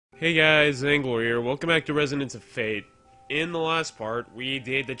Hey guys, Angler here. Welcome back to Resonance of Fate. In the last part, we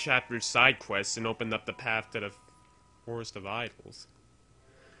did the chapter's side quests and opened up the path to the Forest of Idols.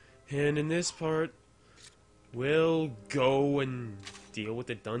 And in this part, we'll go and deal with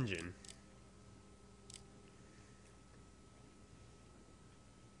the dungeon.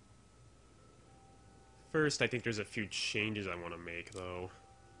 First, I think there's a few changes I want to make, though.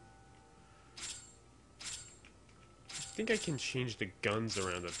 I think I can change the guns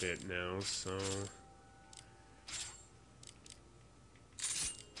around a bit now, so...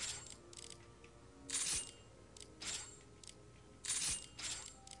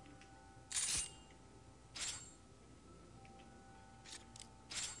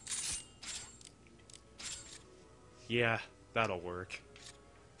 yeah, that'll work.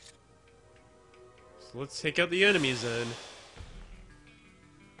 So let's take out the enemies then.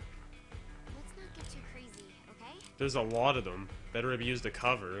 Let's not get too crazy, okay? There's a lot of them. Better have used the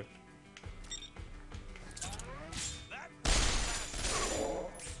cover.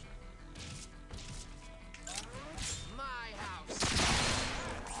 My house.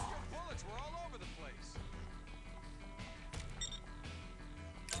 Your bullets were all over the place.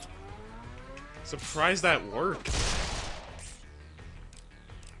 Surprised that worked.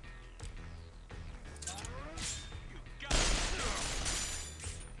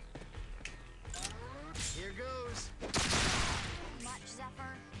 Here goes. Much,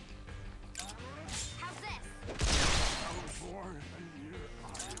 Zephyr. How's this? I was born and here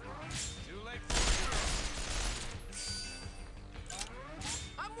I am. Too late for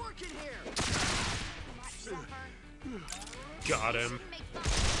you. I'm working here. Much, Zephyr. Got him. Make fun.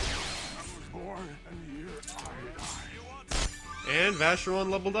 I was born and here I die. You want And Vacheron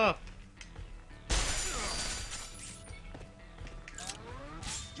leveled up.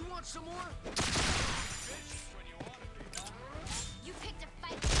 You want some more? When you want to You picked a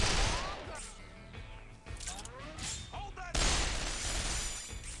fight. Hold that.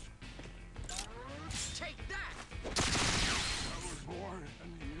 Take that. I was born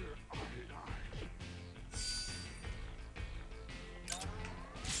and here I die.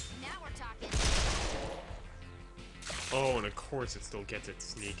 Now we're talking. Oh, and of course it still gets its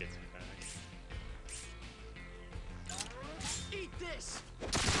sneak attack. Eat this.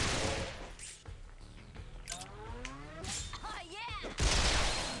 Oh, yeah!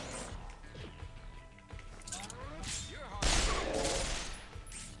 You're hard.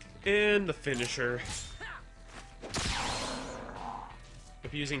 And the finisher.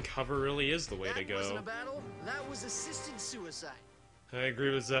 If using cover really is the way to That wasn't a go. battle. That was assisted suicide. I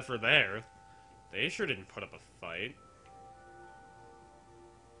agree with Zephyr there. They sure didn't put up a fight.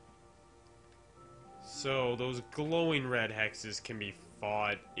 So, those glowing red hexes can be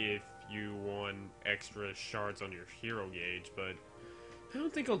fought if you want extra shards on your hero gauge, but I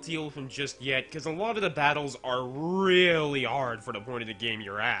don't think I'll deal with them just yet, because a lot of the battles are really hard for the point of the game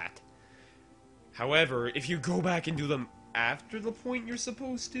you're at. However, if you go back and do them after the point you're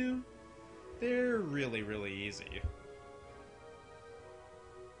supposed to, they're really, really easy.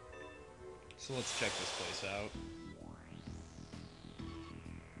 So let's check this place out.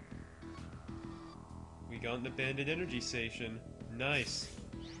 We got an abandoned energy station. Nice.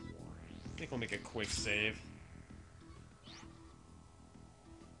 I think we'll make a quick save.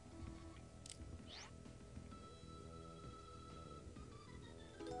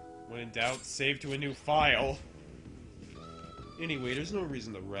 When in doubt, save to a new file. Anyway, there's no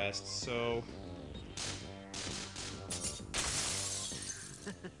reason to rest, so...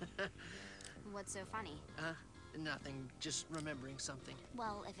 What's so funny? Nothing. Just remembering something.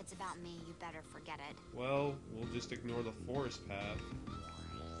 Well, if it's about me, you better forget it. well, we'll just ignore the forest path.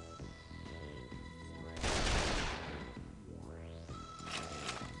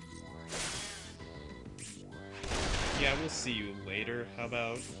 Yeah, we'll see you later. How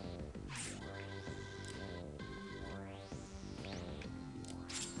about...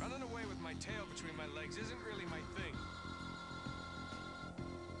 Running away with my tail between my legs isn't really my thing.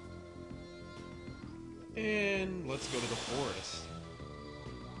 And let's go to the forest.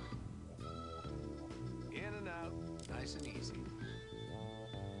 In and out, nice and easy.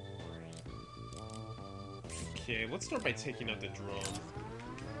 Okay, let's start by taking out the drum.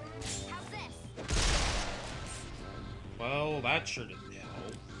 How's this? Well, that sure didn't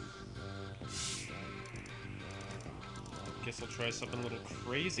help. Guess I'll try something a little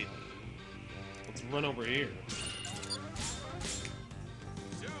crazy. Let's run over here.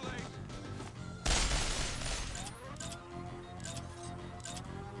 Too late.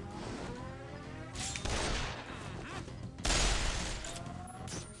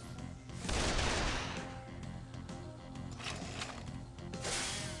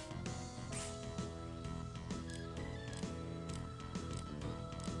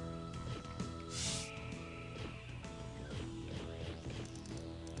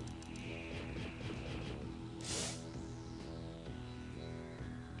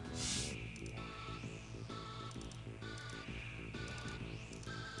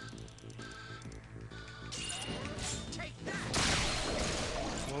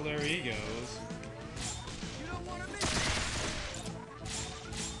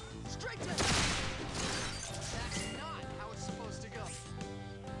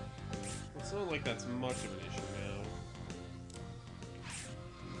 like that's much of an issue now.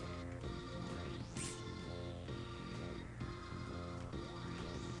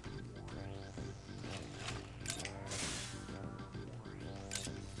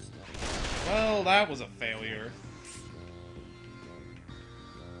 Well, that was a failure.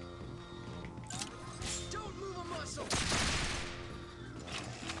 Don't move a muscle.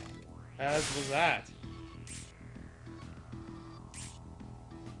 As was that.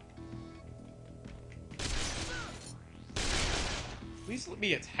 Please let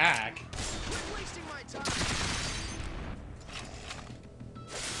me attack. Quit wasting my time.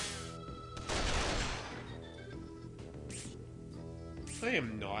 I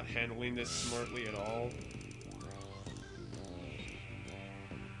am not handling this smartly at all.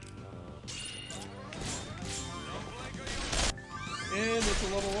 And it's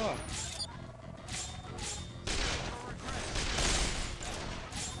a level up.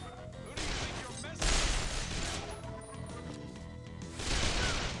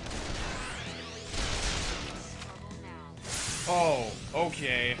 Trouble now. Oh,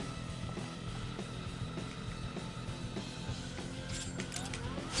 okay.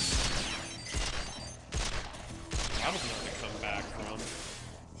 That was nothing to come back from.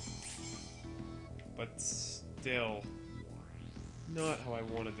 But still, not how I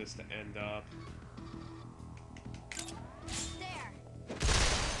wanted this to end up. There.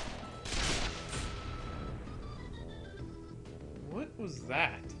 What was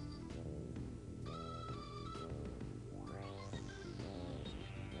that?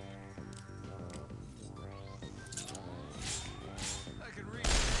 I can read.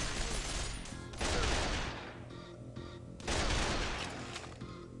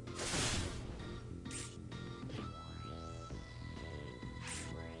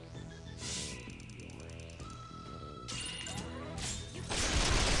 You can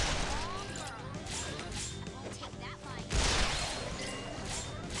I won't take that lying.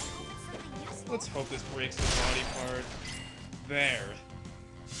 I hope it's something useful. Let's hope this breaks the body part. There.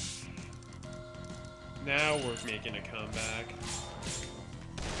 Now we're making a comeback.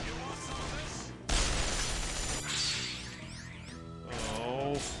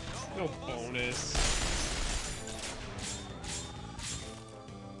 Oh, no bonus.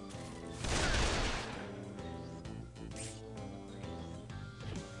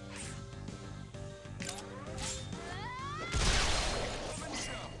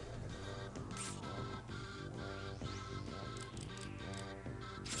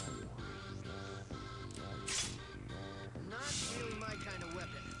 Not really my kind of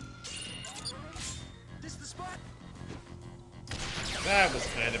weapon. This the spot? That was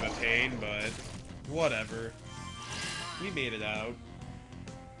kind of a pain, but whatever. We made it out.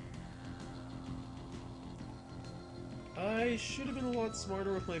 I should have been a lot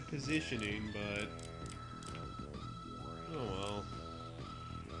smarter with my positioning, but... oh well.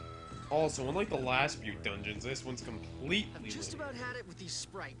 Also, unlike the last few dungeons, this one's completely I've just limited. about had it with these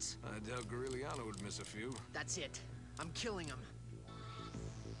sprites. I doubt Goriliano would miss a few. That's it. I'm killing them.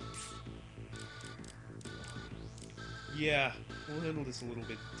 Yeah, we'll handle this a little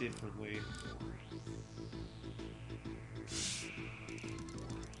bit differently.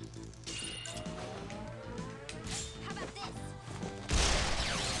 How about this?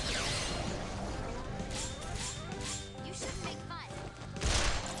 You should make fun.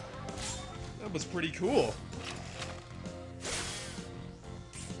 That was pretty cool.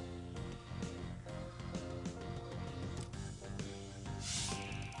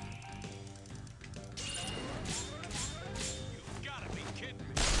 You've gotta be kidding me.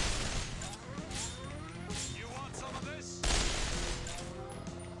 You want some of this?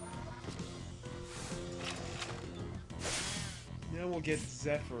 Now we'll get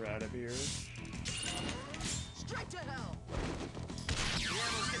Zephyr out of here. Straight to hell. The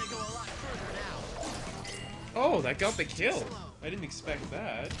ammo's gonna go a lot further now. Oh, that got the kill. I didn't expect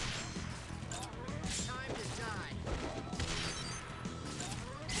that. Time to die.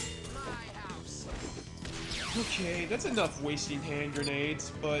 My house. Okay, that's enough wasting hand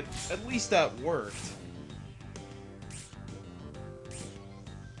grenades, but at least that worked.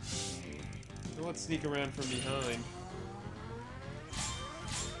 Now let's sneak around from behind.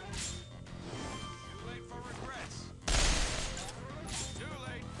 Too late for regrets. Too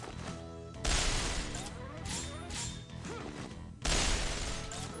late.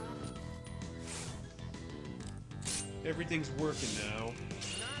 Everything's working now. Not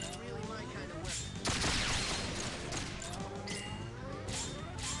really my kind of weapon.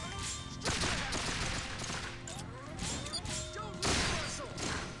 Don't lose muscle.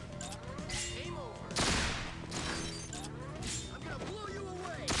 Game over. I'm gonna blow you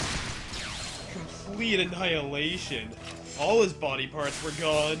away. complete annihilation. All his body parts were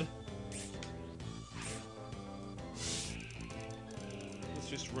gone. Let's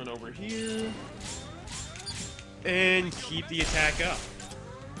just run over here. And keep the attack up.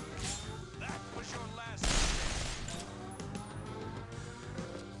 That was your last.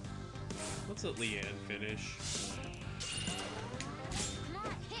 Let's let Leanne finish. Come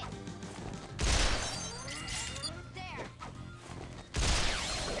on, hit. There.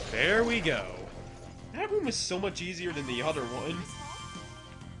 There we go. That room is so much easier than the other one.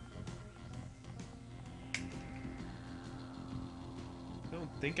 I don't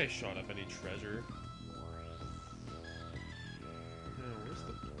think I shot up any treasure. No, where's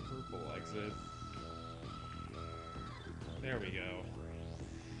the purple exit? There we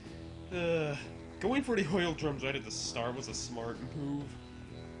go. Going for the oil drums right at the start was a smart move.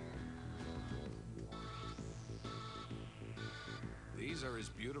 These are his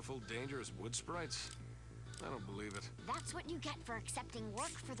beautiful, dangerous wood sprites? I don't believe it. That's what you get for accepting work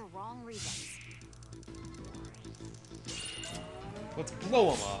for the wrong reasons. Let's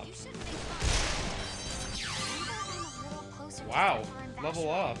blow him up. You should make fun. Maybe I'm a little closer to Wow, Spencer and level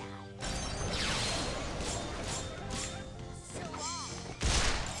Basher up. now. So long.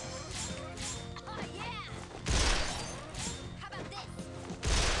 Oh yeah. How about this?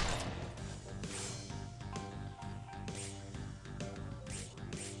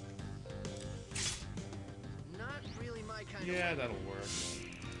 Not really my kind Yeah, of that'll work.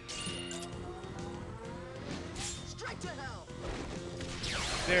 Straight to hell.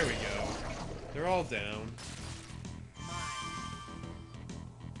 There we go. They're all down.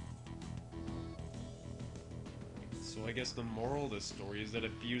 So I guess the moral of the story is that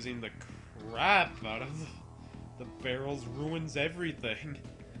abusing the crap out of the barrels ruins everything.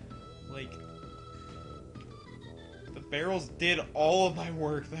 Like, the barrels did all of my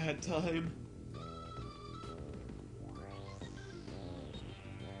work that time.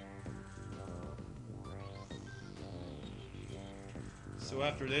 So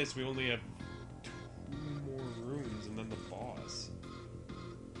after this, we only have 2 more rooms and then the boss.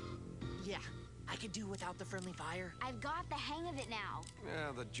 Yeah, I could do without the friendly fire. I've got the hang of it now.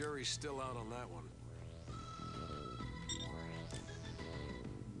 Yeah, the jury's still out on that one.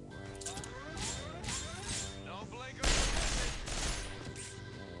 No Blake.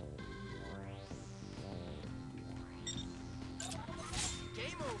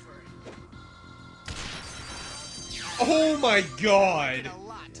 Game over. Oh my god! A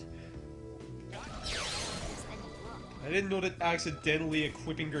lot. Yes, then you look. I didn't know that accidentally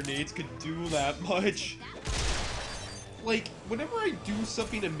equipping grenades could do that much. Like, whenever I do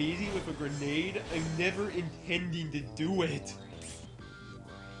something amazing with a grenade, I'm never intending to do it.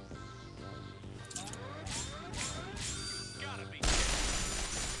 Gotta be.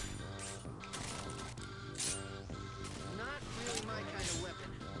 Not really my kind of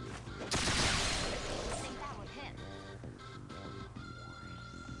weapon. I think that would hit.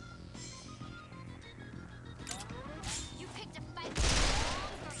 You picked a fight with the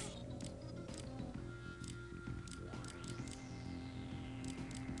wrong person.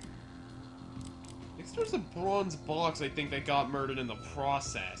 Next there's a bronze box, I think, that got murdered in the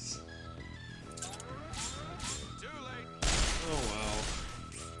process. Too late. Oh well.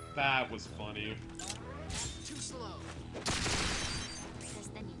 That was funny. Too slow. Yes,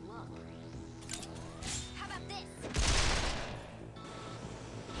 then you look. How about this?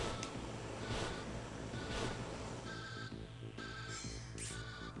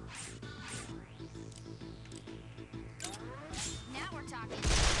 Now we're talking.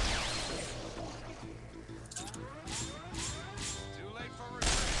 Too late for regret.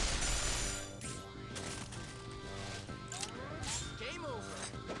 Game over.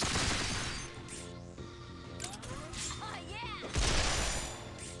 Oh yeah!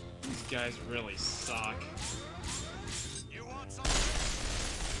 These guys really suck. You want some?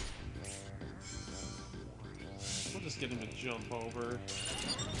 We'll just get him to jump over.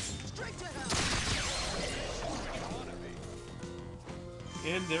 Straight to hell.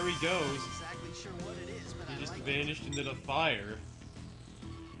 And there he goes. Exactly sure what it is, but He I just like vanished into the fire.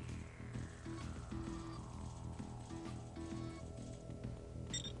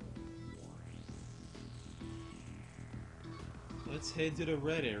 Let's head to the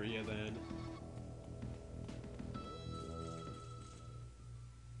red area then.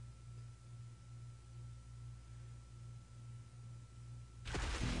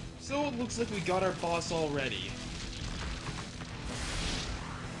 So it looks like we got our boss already.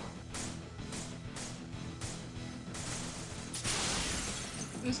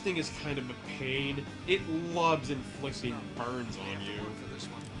 This thing is kind of a pain. It loves inflicting burns on you. For this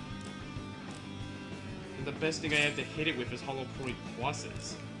one. And the best thing I have to hit it with is hollow point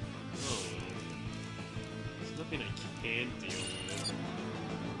pluses. Oh well. There's nothing I can deal with.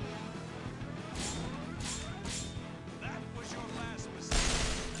 That was your last mistake.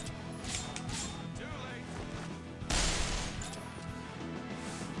 Too late.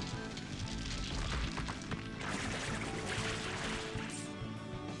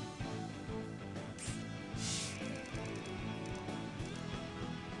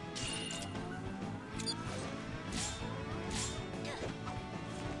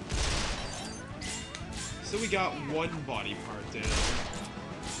 So we got one body part down.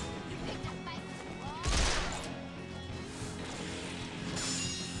 You picked a fight with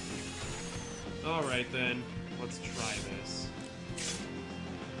the wrong Alright then, let's try this.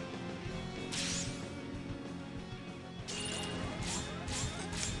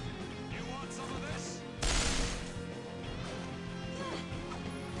 You want some of this?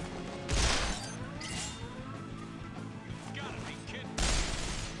 Gotta be kidding.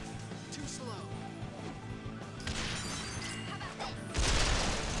 Too slow. How about this?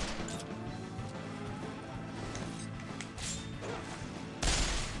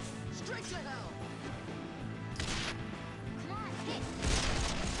 Straight to hell. Come on, hit.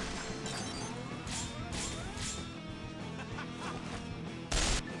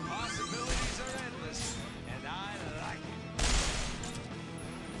 Possibilities are endless, and I like it.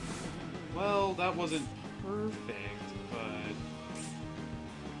 Well, that wasn't perfect, but...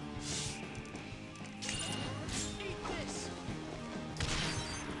 Eat this.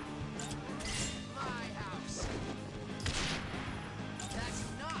 My house. That's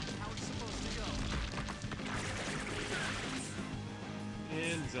not how it's supposed to go.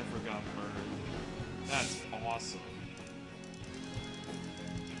 And Zephyr got burned. That's awesome.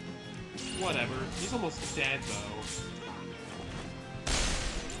 Whatever, he's almost dead though.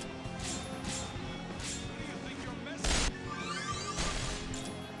 Who do you think you're messing?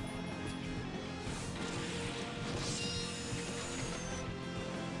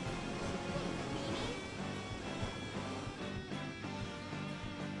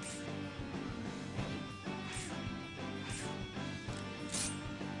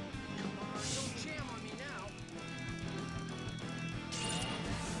 Come on, don't jam on me now.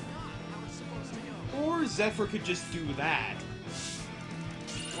 Not how it's supposed to go. Or Zephyr could just do that.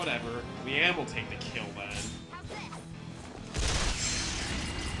 Whatever, Leanne will take the kill then. How's this?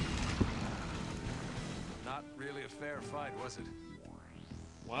 Not really a fair fight, was it?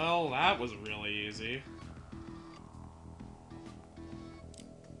 Well, that was really easy.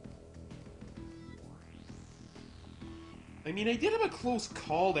 I mean, I did have a close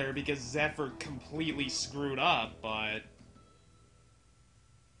call there because Zephyr completely screwed up, but...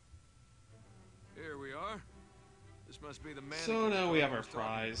 Here we are. This must be the man. So now we have our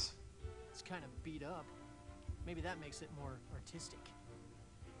prize. It's kind of beat up. Maybe that makes it more artistic.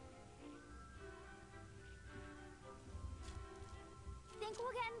 Think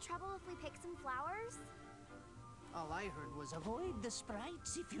we'll get in trouble if we pick some flowers? All I heard was avoid the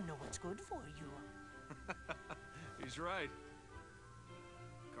sprites if you know what's good for you. He's right.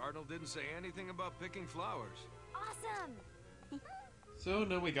 Cardinal didn't say anything about picking flowers. Awesome! So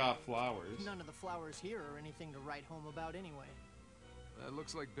now we got flowers. None of the flowers here are anything to write home about anyway. That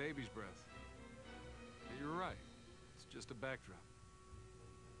looks like baby's breath. You're right. It's just a backdrop.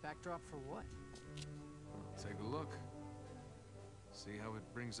 Backdrop for what? Take a look. See how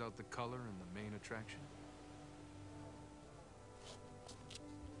it brings out the color and the main attraction?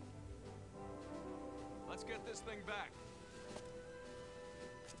 Let's get this thing back.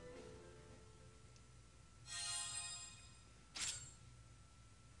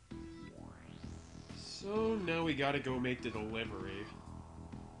 So now we gotta go make the delivery.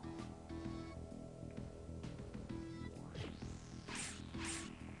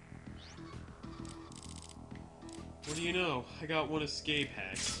 What do you know? I got one escape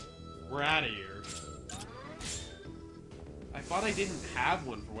hex. We're out of here. I thought I didn't have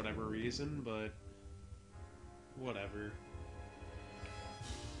one for whatever reason, but... whatever.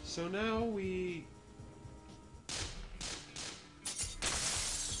 So now we...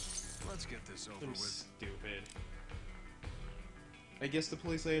 Let's get this over I'm with. stupid. I guess the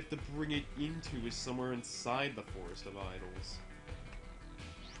place I have to bring it into is somewhere inside the Forest of Idols.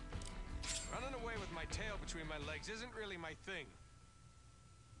 Running away with my tail between my legs isn't really my thing.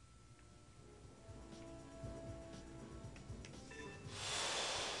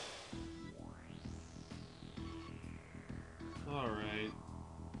 Alright.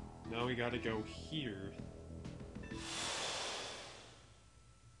 Now we gotta go here.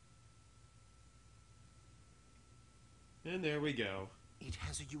 And there we go. It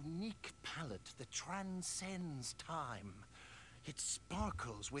has a unique palette that transcends time. It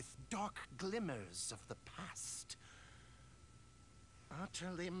sparkles with dark glimmers of the past.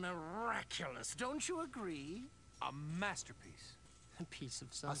 Utterly miraculous, don't you agree? A masterpiece. A piece of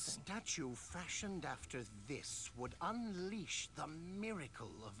A something. statue fashioned after this would unleash the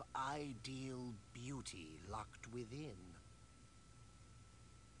miracle of ideal beauty locked within.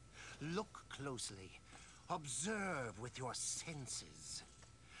 Look closely. Observe with your senses.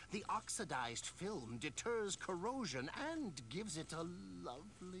 The oxidized film deters corrosion and gives it a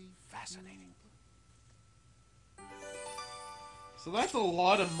lovely... Fascinating. So that's a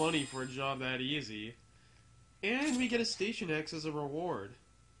lot of money for a job that easy. And we get a Station X as a reward.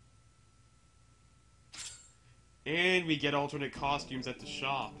 And we get alternate costumes at the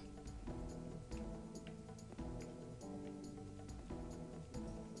shop.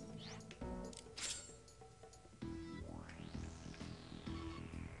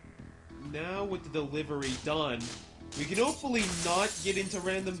 Now with the delivery done, we can hopefully not get into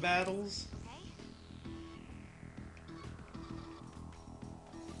random battles.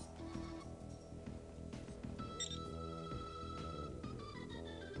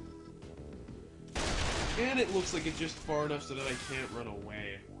 And it looks like it's just far enough so that I can't run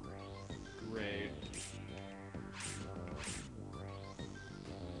away. Great.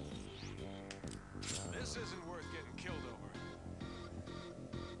 This isn't worth getting killed over.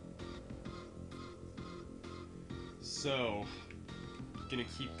 So, gonna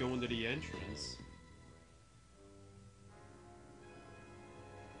keep going to the entrance.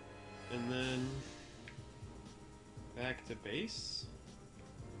 And then back to base.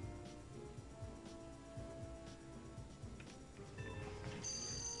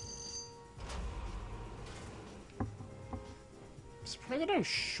 Surprised at how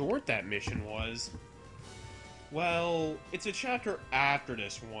short that mission was. Well, it's a chapter after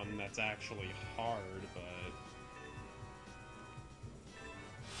this one that's actually hard, but...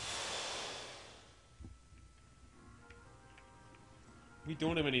 we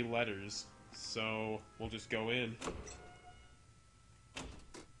don't have any letters, so we'll just go in.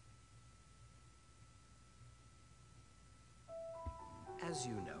 As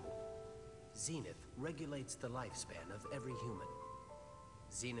you know, Zenith regulates the lifespan of every human.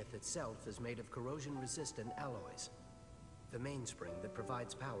 Zenith itself is made of corrosion-resistant alloys. The mainspring that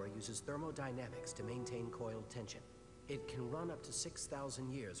provides power uses thermodynamics to maintain coiled tension. It can run up to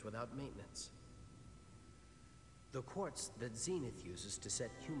 6,000 years without maintenance. The quartz that Zenith uses to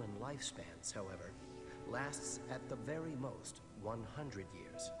set human lifespans, however, lasts at the very most 100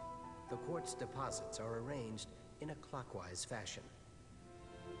 years. The quartz deposits are arranged in a clockwise fashion.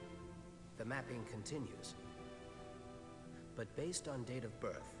 The mapping continues. But based on date of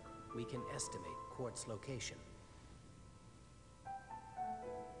birth, we can estimate quartz location.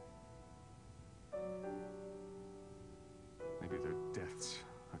 Maybe their deaths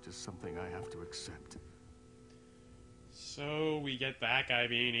are just something I have to accept. So we get that guy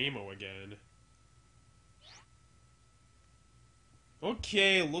being emo again.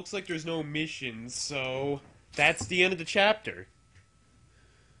 Okay, looks like there's no missions, so that's the end of the chapter.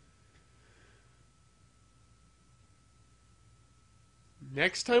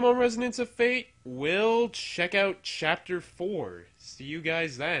 Next time on Resonance of Fate, we'll check out Chapter 4. See you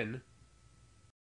guys then.